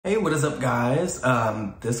Hey, what is up, guys?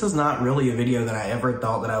 This is not really a video that I ever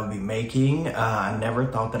thought that I would be making. I never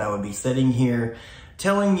thought that I would be sitting here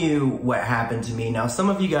telling you what happened to me. Now, some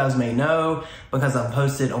of you guys may know because I've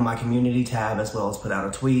posted on my community tab as well as put out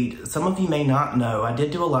a tweet. Some of you may not know. I did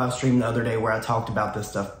do a live stream the other day where I talked about this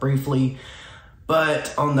stuff briefly.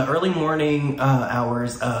 But on the early morning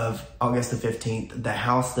hours of August the 15th, the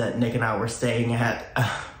house that Nick and I were staying at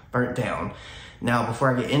burnt down. Now,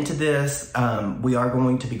 before I get into this, we are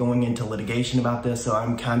going to be going into litigation about this, so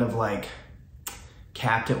I'm kind of like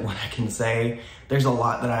capped at what I can say. There's a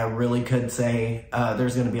lot that I really could say.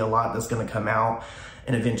 There's gonna be a lot that's gonna come out,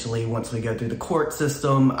 and eventually, once we go through the court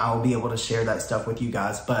system, I'll be able to share that stuff with you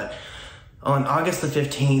guys. But on August the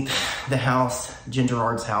 15th, the house, Jen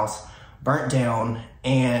Gerard's house, burnt down,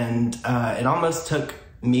 and it almost took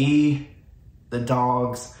me, the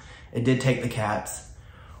dogs, it did take the cats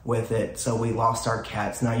with it, so we lost our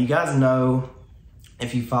cats. Now, you guys know,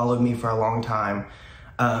 if you followed me for a long time,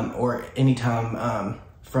 or anytime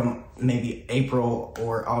from maybe April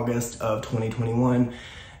or August of 2021,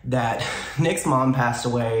 that Nick's mom passed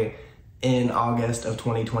away in August of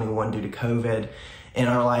 2021 due to COVID, and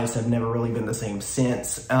our lives have never really been the same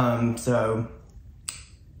since. So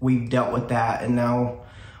we've dealt with that, and now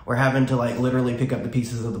we're having to like literally pick up the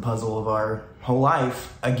pieces of the puzzle of our whole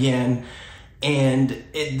life again. And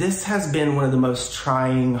this has been one of the most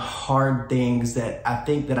trying, hard things that I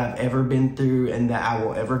think that I've ever been through and that I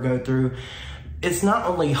will ever go through. It's not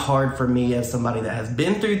only hard for me as somebody that has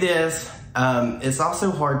been through this, it's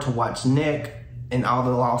also hard to watch Nick and all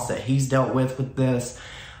the loss that he's dealt with this,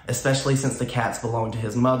 especially since the cats belong to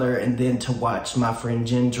his mother, and then to watch my friend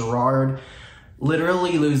Jen Gerard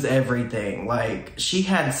literally lose everything. Like, she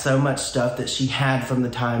had so much stuff that she had from the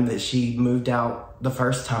time that she moved out the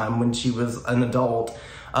first time when she was an adult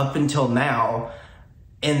up until now.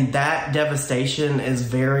 And that devastation is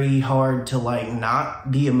very hard to like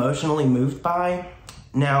not be emotionally moved by.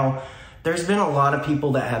 Now, there's been a lot of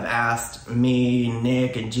people that have asked me,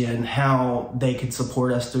 Nick, and Jen how they could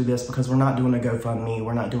support us through this, because we're not doing a GoFundMe,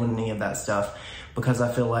 we're not doing any of that stuff, because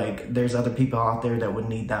I feel like there's other people out there that would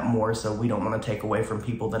need that more, so we don't want to take away from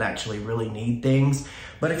people that actually really need things.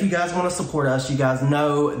 But if you guys want to support us, you guys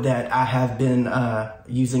know that I have been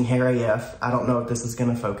using Hair AF. I don't know if this is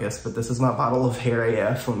going to focus, but this is my bottle of Hair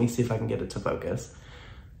AF. Let me see if I can get it to focus.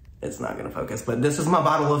 It's not going to focus, but this is my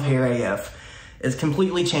bottle of Hair AF. It's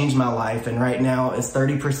completely changed my life, and right now it's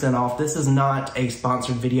 30% off. This is not a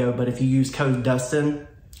sponsored video, but if you use code Dustin,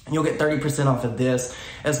 you'll get 30% off of this,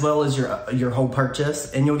 as well as your whole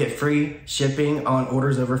purchase, and you'll get free shipping on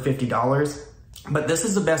orders over $50. But this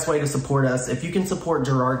is the best way to support us. If you can support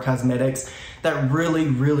Gerard Cosmetics, that really,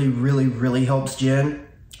 really, really, really helps Jen.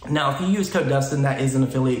 Now, if you use code Dustin, that is an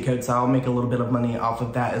affiliate code, so I'll make a little bit of money off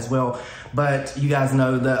of that as well. But you guys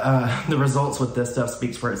know the results with this stuff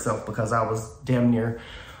speaks for itself, because I was damn near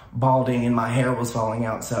balding and my hair was falling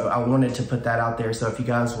out. So I wanted to put that out there. So if you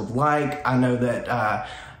guys would like, I know that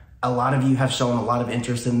a lot of you have shown a lot of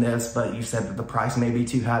interest in this, but you said that the price may be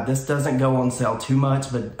too high. This doesn't go on sale too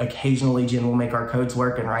much, but occasionally Jen will make our codes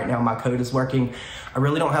work, and right now my code is working. I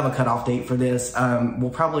really don't have a cutoff date for this.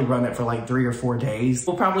 We'll probably run it for like 3 or 4 days.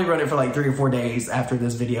 We'll probably run it for like 3 or 4 days after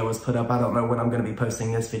this video is put up. I don't know when I'm gonna be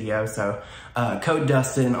posting this video. So code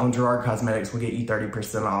Dustin on Gerard Cosmetics will get you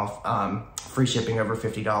 30% off, free shipping over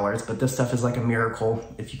 $50. But this stuff is like a miracle.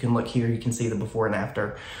 If you can look here, you can see the before and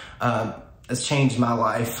after. It's changed my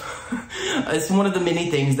life. It's one of the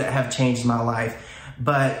many things that have changed my life.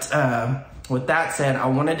 But with that said, I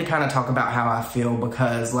wanted to kind of talk about how I feel,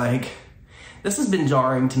 because like, this has been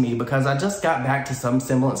jarring to me, because I just got back to some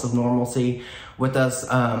semblance of normalcy with us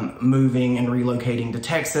moving and relocating to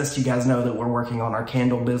Texas. You guys know that we're working on our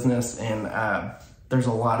candle business, and there's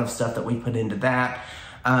a lot of stuff that we put into that.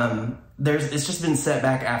 It's just been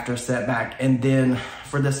setback after setback, and then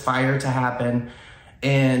for this fire to happen,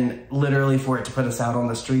 and literally for it to put us out on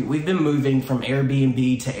the street. We've been moving from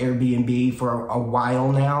Airbnb to Airbnb for a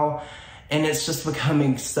while now, and it's just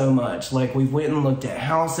becoming so much. Like, we've went and looked at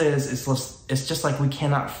houses. It's just like we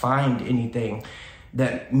cannot find anything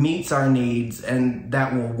that meets our needs and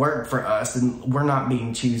that will work for us, and we're not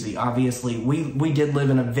being choosy. Obviously, we did live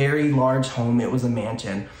in a very large home. It was a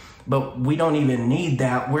mansion, but we don't even need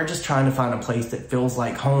that. We're just trying to find a place that feels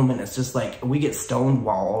like home, and it's just like we get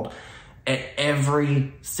stonewalled at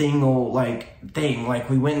every single like thing. Like,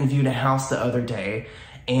 we went and viewed a house the other day,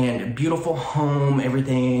 and beautiful home,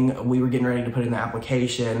 everything. We were getting ready to put in the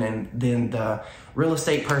application, and then the real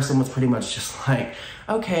estate person was pretty much just like,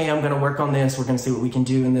 okay, I'm gonna work on this, we're gonna see what we can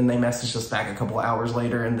do. And then they messaged us back a couple of hours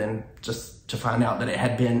later, and then just to find out that it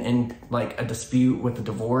had been in like a dispute with the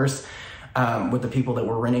divorce. with the people that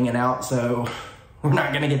were renting it out. So we're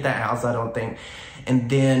not gonna get that house, I don't think. And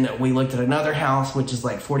then we looked at another house, which is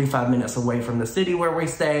like 45 minutes away from the city where we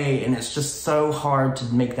stay. And it's just so hard to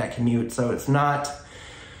make that commute. So it's not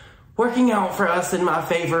working out for us in my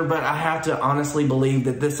favor, but I have to honestly believe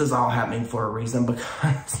that this is all happening for a reason,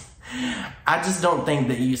 because I just don't think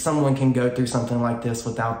that someone can go through something like this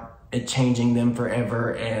without it changing them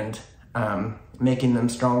forever and making them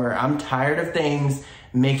stronger. I'm tired of things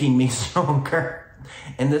making me stronger.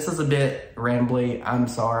 And this is a bit rambly. I'm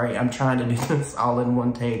sorry. I'm trying to do this all in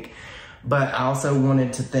one take. But I also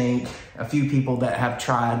wanted to thank a few people that have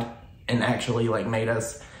tried and actually like made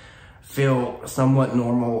us feel somewhat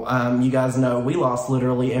normal. You guys know we lost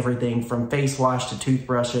literally everything from face wash to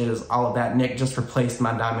toothbrushes, all of that. Nick just replaced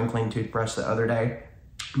my Diamond Clean toothbrush the other day.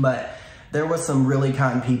 But there was some really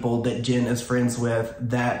kind people that Jen is friends with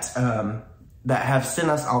that that have sent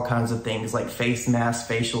us all kinds of things like face masks,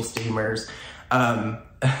 facial steamers,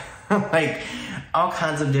 like all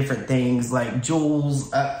kinds of different things like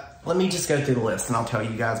jewels. Let me just go through the list and I'll tell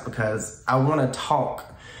you guys, because I want to talk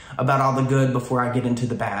about all the good before I get into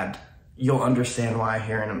the bad. You'll understand why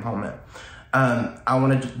here in a moment. I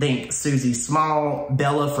want to thank Susie Small,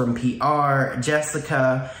 Bella from PR,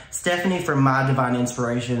 Jessica, Stephanie from My Divine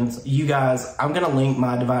Inspirations. You guys, I'm going to link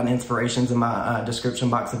My Divine Inspirations in my description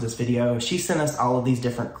box of this video. She sent us all of these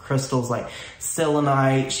different crystals like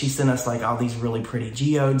selenite. She sent us like all these really pretty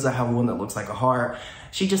geodes. I have one that looks like a heart.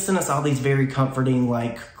 She just sent us all these very comforting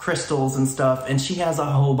like crystals and stuff. And she has a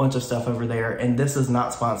whole bunch of stuff over there. And this is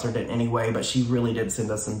not sponsored in any way, but she really did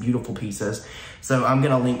send us some beautiful pieces. So I'm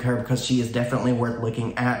going to link her because she is definitely worth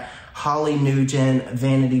looking at. Holly Nugent,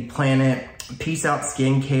 Vanity Planet, Peace Out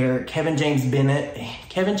Skincare, Kevin James Bennett.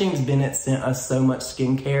 Kevin James Bennett sent us so much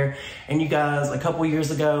skincare. And you guys, a couple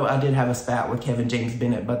years ago, I did have a spat with Kevin James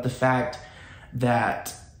Bennett, but the fact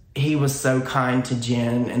that he was so kind to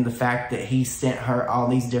Jen and the fact that he sent her all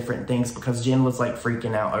these different things, because Jen was like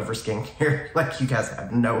freaking out over skincare. Like you guys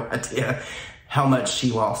have no idea how much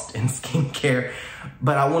she lost in skincare.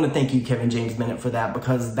 But I want to thank you, Kevin James Bennett, for that,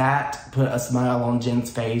 because that put a smile on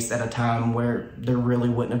Jen's face at a time where there really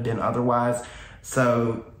wouldn't have been otherwise.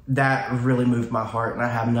 So that really moved my heart, and I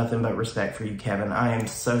have nothing but respect for you, Kevin. I am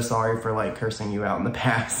so sorry for like cursing you out in the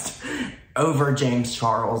past over James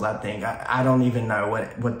Charles, I think. I don't even know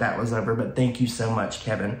what that was over, but thank you so much,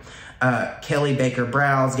 Kevin. Kelly Baker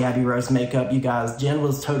Brows, Gabby Rose Makeup. You guys, Jen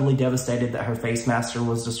was totally devastated that her face master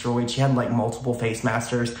was destroyed. She had like multiple face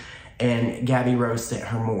masters, and Gabby Rose sent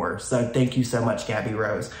her more. So thank you so much, Gabby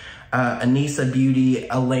Rose. Anissa Beauty,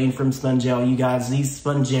 Elaine from Spongel. You guys, these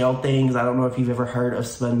Spongel things, I don't know if you've ever heard of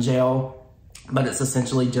Spongel, but it's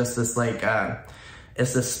essentially just this like,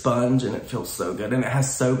 it's a sponge and it feels so good. And it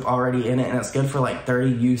has soap already in it, and it's good for like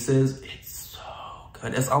 30 uses. It's so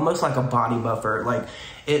good. It's almost like a body buffer. Like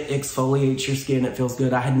it exfoliates your skin. It feels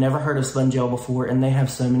good. I had never heard of Spongel before, and they have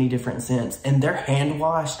so many different scents. And their hand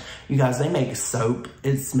wash, you guys, they make soap.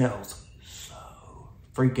 It smells so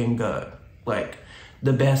freaking good. Like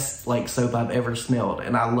the best like soap I've ever smelled.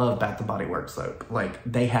 And I love Bath & Body Works soap. Like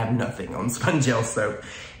they have nothing on Spongel soap.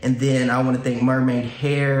 And then I want to thank Mermaid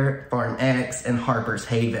Hair, Farm X, and Harper's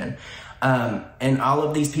Haven. And all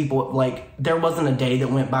of these people, like there wasn't a day that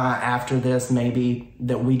went by after this maybe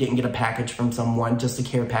that we didn't get a package from someone, just a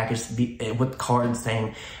care package with cards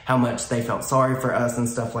saying how much they felt sorry for us and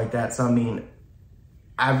stuff like that. So I mean,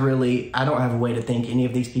 I don't have a way to thank any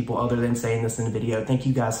of these people other than saying this in the video. Thank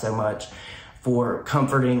you guys so much for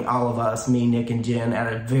comforting all of us, me, Nick, and Jen,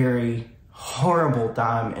 at a very horrible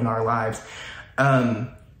time in our lives.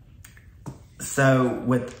 So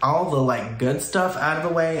with all the like good stuff out of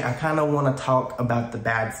the way, I kind of want to talk about the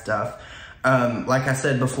bad stuff. Like I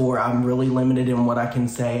said before, I'm really limited in what I can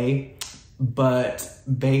say, but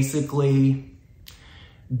basically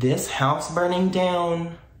this house burning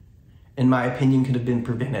down, in my opinion, could have been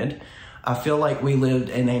prevented. I feel like we lived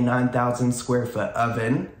in a 9,000 square foot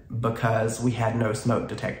oven because we had no smoke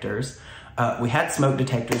detectors. We had smoke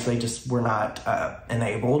detectors, they just were not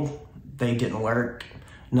enabled. They didn't work.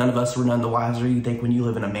 None of us were none the wiser. You think when you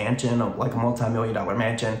live in a mansion, like a multi-million-dollar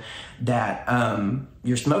mansion, that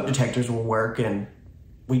your smoke detectors will work, and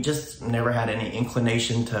we just never had any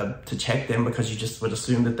inclination to check them because you just would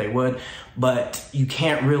assume that they would. But you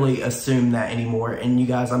can't really assume that anymore. And you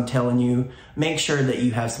guys, I'm telling you, make sure that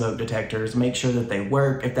you have smoke detectors. Make sure that they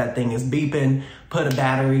work. If that thing is beeping, put a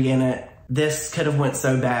battery in it. This could have went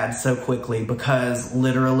so bad so quickly because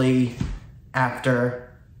literally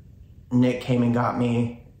after Nick came and got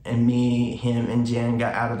me, and me, him, and Jen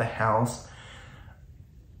got out of the house,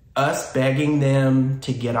 us begging them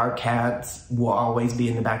to get our cats will always be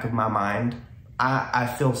in the back of my mind. I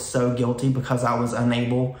feel so guilty because I was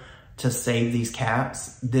unable to save these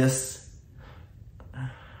cats. This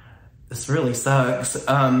really sucks.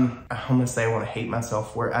 I'm gonna say I want to hate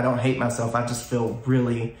myself for it. I don't hate myself. I just feel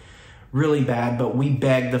really, really bad. But we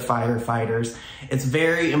beg the firefighters. It's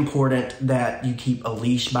very important that you keep a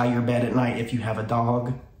leash by your bed at night if you have a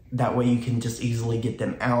dog. That way you can just easily get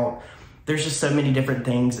them out. There's just so many different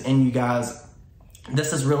things. And you guys,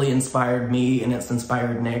 this has really inspired me, and it's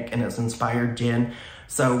inspired Nick, and it's inspired Jen.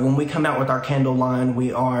 So when we come out with our candle line,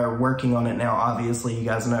 we are working on it now. Obviously, you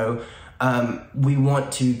guys know. We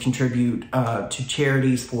want to contribute to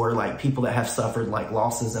charities for like people that have suffered like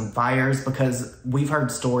losses and fires, because we've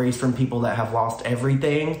heard stories from people that have lost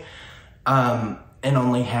everything and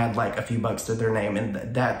only had like a few bucks to their name.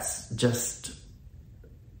 And that's just,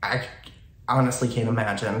 I honestly can't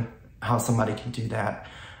imagine how somebody can do that.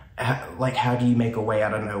 Like, how do you make a way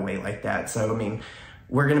out of no way like that? So, I mean,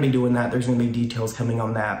 we're going to be doing that. There's going to be details coming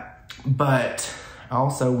on that. But I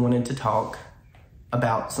also wanted to talk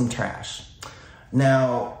about some trash.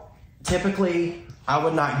 Now, typically, I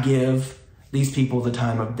would not give these people the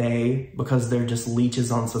time of day because they're just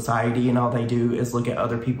leeches on society, and all they do is look at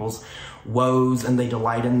other people's woes and they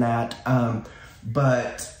delight in that.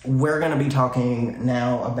 But we're gonna be talking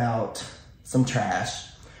now about some trash.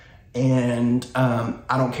 And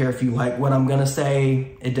I don't care if you like what I'm gonna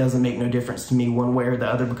say. It doesn't make no difference to me one way or the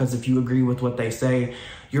other, because if you agree with what they say,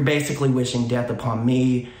 you're basically wishing death upon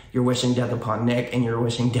me, you're wishing death upon Nick, and you're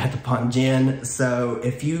wishing death upon Jen. So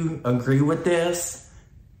if you agree with this,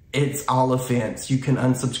 it's all offense. You can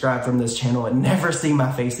unsubscribe from this channel and never see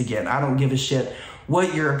my face again. I don't give a shit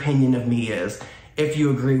what your opinion of me is if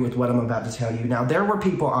you agree with what I'm about to tell you. Now, there were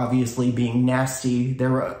people obviously being nasty.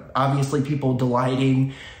 There were obviously people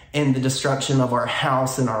delighting in the destruction of our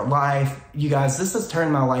house and our life. You guys, this has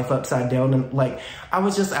turned my life upside down. And like, I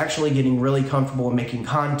was just actually getting really comfortable in making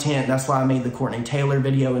content. That's why I made the Courtney Taylor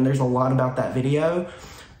video. And there's a lot about that video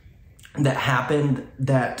that happened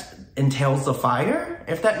that entails the fire,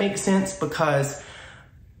 if that makes sense, because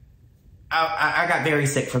I got very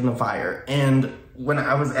sick from the fire. And when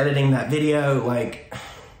I was editing that video, like,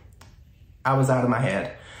 I was out of my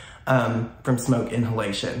head from smoke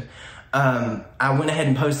inhalation. I went ahead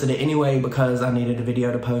and posted it anyway because I needed a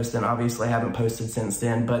video to post, and obviously I haven't posted since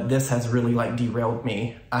then, but this has really like derailed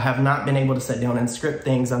me. I have not been able to sit down and script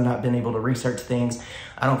things. I've not been able to research things.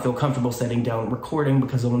 I don't feel comfortable sitting down recording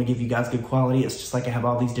because I want to give you guys good quality. It's just like I have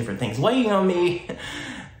all these different things weighing on me,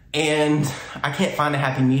 and I can't find a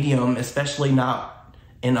happy medium, especially not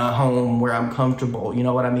in a home where I'm comfortable. You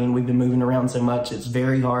know what I mean? We've been moving around so much. It's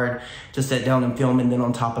very hard to sit down and film. And then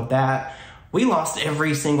on top of that, we lost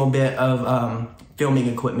every single bit of filming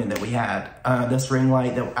equipment that we had. This ring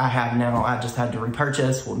light that I have now, I just had to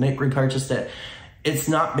repurchase. Well, Nick repurchased it. It's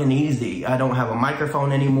not been easy. I don't have a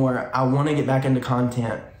microphone anymore. I want to get back into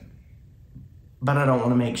content, but I don't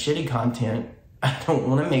want to make shitty content. I don't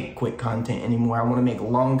want to make quick content anymore. I want to make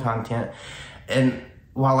long content. And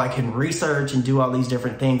while I can research and do all these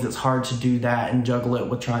different things, it's hard to do that and juggle it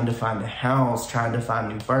with trying to find a house, trying to find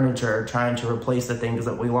new furniture, trying to replace the things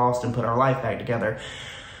that we lost and put our life back together.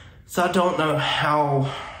 So I don't know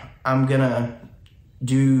how I'm gonna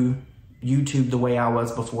do YouTube the way I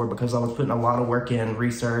was before, because I was putting a lot of work in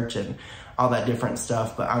research and all that different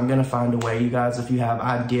stuff. But I'm gonna find a way. You guys, if you have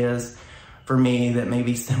ideas for me that may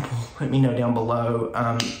be simple, let me know down below.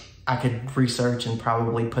 I could research and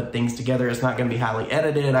probably put things together. It's not going to be highly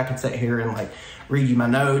edited. I could sit here and like read you my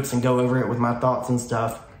notes and go over it with my thoughts and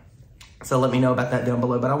stuff. So let me know about that down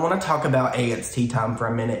below. But I want to talk about it's tea time for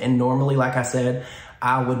a minute. And normally, like I said,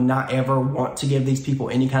 I would not ever want to give these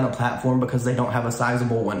people any kind of platform because they don't have a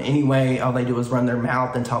sizable one anyway. All they do is run their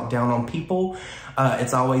mouth and talk down on people.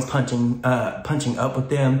 It's always punching up with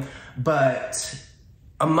them. But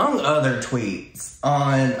among other tweets,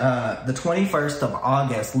 on the 21st of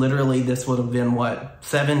August, literally this would have been, what,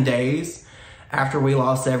 7 days after we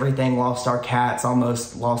lost everything, lost our cats,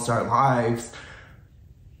 almost lost our lives.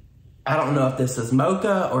 I don't know if this is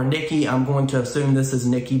Mocha or Nikki. I'm going to assume this is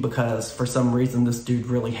Nikki because for some reason this dude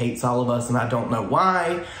really hates all of us and I don't know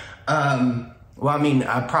why. Well, I mean,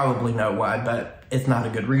 I probably know why, but it's not a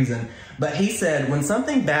good reason. But he said, when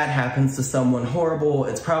something bad happens to someone horrible,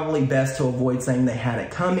 it's probably best to avoid saying they had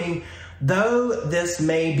it coming. Though this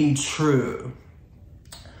may be true,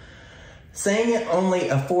 saying it only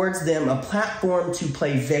affords them a platform to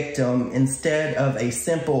play victim instead of a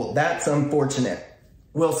simple, that's unfortunate,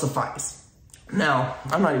 will suffice. Now,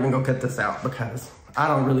 I'm not even gonna cut this out because I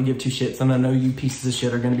don't really give two shits, and I know you pieces of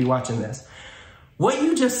shit are gonna be watching this. What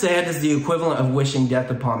you just said is the equivalent of wishing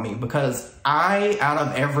death upon me, because I, out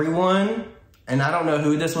of everyone, And I don't know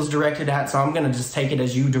who this was directed at, so I'm going to just take it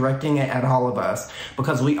as you directing it at all of us,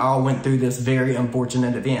 because we all went through this very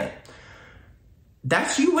unfortunate event.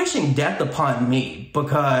 That's you wishing death upon me,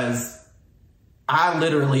 because I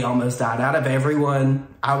literally almost died. Out of everyone,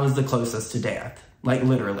 I was the closest to death. Like,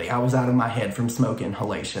 literally, I was out of my head from smoke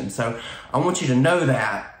inhalation. So I want you to know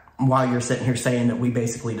that while you're sitting here saying that we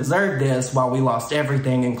basically deserved this, while we lost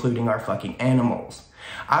everything, including our fucking animals.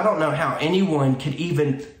 I don't know how anyone could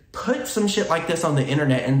even put some shit like this on the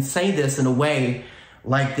internet and say this in a way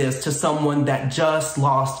like this to someone that just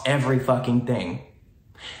lost every fucking thing.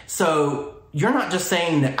 So you're not just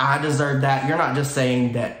saying that I deserve that. You're not just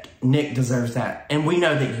saying that Nick deserves that. And we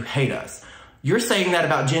know that you hate us. You're saying that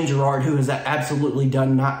about Jen Gerard, who has absolutely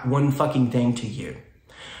done not one fucking thing to you.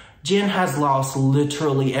 Jen has lost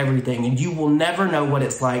literally everything, and you will never know what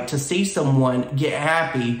it's like to see someone get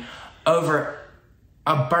happy over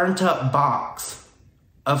a burnt up box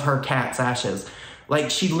of her cat's ashes.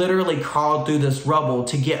 Like, she literally crawled through this rubble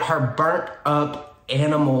to get her burnt up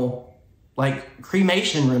animal, like,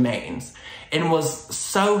 cremation remains, and was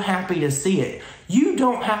so happy to see it. You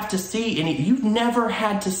don't have to see you've never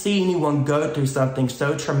had to see anyone go through something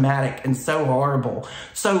so traumatic and so horrible,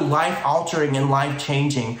 so life-altering and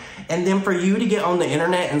life-changing. And then for you to get on the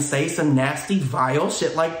internet and say some nasty, vile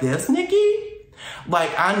shit like this, Nikki,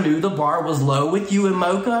 like, I knew the bar was low with you and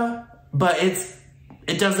Mocha, but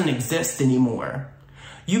it doesn't exist anymore.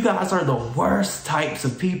 You guys are the worst types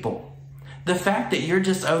of people. The fact that you're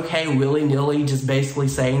just okay willy-nilly just basically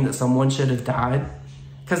saying that someone should have died,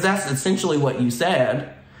 because that's essentially what you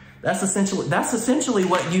said. That's essentially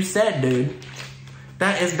what you said, dude.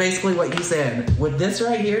 That is basically what you said. With this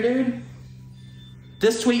right here, dude,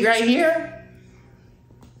 this tweet right here,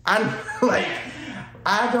 I'm like,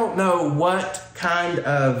 I don't know what kind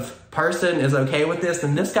of person is okay with this,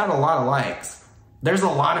 and this got a lot of likes. There's a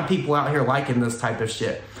lot of people out here liking this type of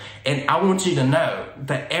shit. And I want you to know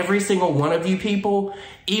that every single one of you people,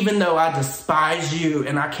 even though I despise you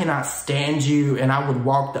and I cannot stand you and I would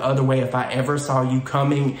walk the other way if I ever saw you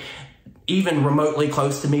coming even remotely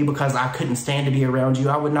close to me because I couldn't stand to be around you,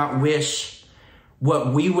 I would not wish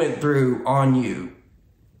what we went through on you.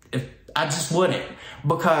 I just wouldn't,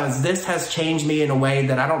 because this has changed me in a way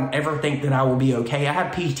that I don't ever think that I will be okay. I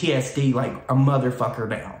have PTSD like a motherfucker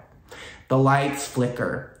now. The lights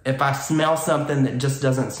flicker. If I smell something that just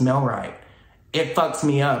doesn't smell right, it fucks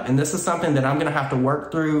me up. And this is something that I'm going to have to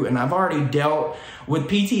work through. And I've already dealt with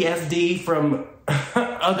PTSD from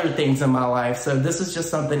other things in my life. So this is just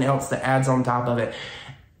something else that adds on top of it.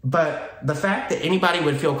 But the fact that anybody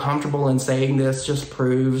would feel comfortable in saying this just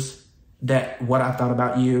proves that what I thought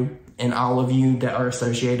about you and all of you that are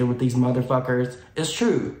associated with these motherfuckers is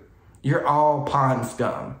true. You're all pond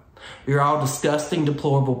scum. You're all disgusting,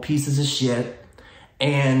 deplorable pieces of shit,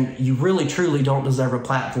 and you really, truly don't deserve a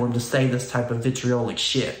platform to say this type of vitriolic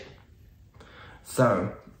shit.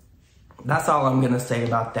 So, that's all I'm going to say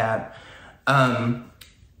about that. And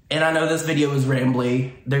I know this video is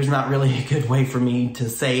rambly. There's not really a good way for me to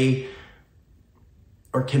say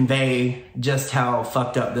or convey just how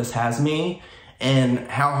fucked up this has me, and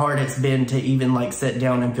how hard it's been to even like sit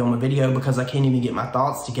down and film a video, because I can't even get my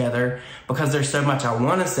thoughts together, because there's so much I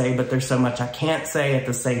want to say, but there's so much I can't say at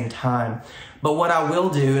the same time. But what I will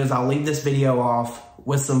do is I'll leave this video off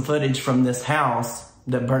with some footage from this house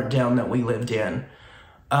that burnt down that we lived in.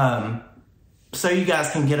 So you guys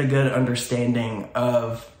can get a good understanding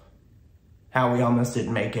of how we almost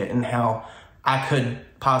didn't make it, and how I could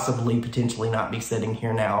possibly potentially not be sitting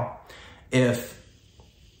here now if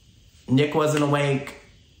Nick wasn't awake.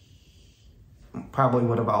 Probably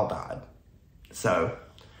would have all died. So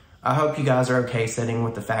I hope you guys are okay sitting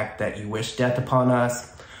with the fact that you wish death upon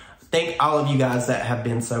us. Thank all of you guys that have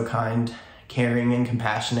been so kind, caring, and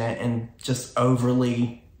compassionate, and just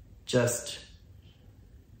overly just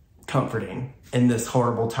comforting in this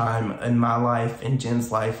horrible time in my life, in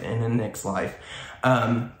Jen's life, and in Nick's life.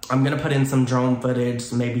 I'm going to put in some drone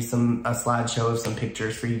footage, maybe a slideshow of some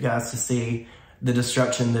pictures for you guys to see the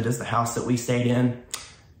destruction that is the house that we stayed in.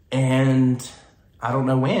 And I don't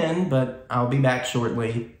know when, but I'll be back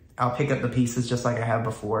shortly. I'll pick up the pieces just like I have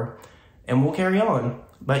before, and we'll carry on.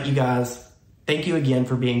 But you guys, thank you again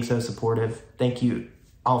for being so supportive. Thank you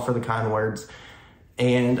all for the kind words,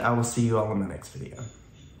 and I will see you all in the next video.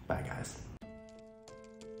 Bye, guys.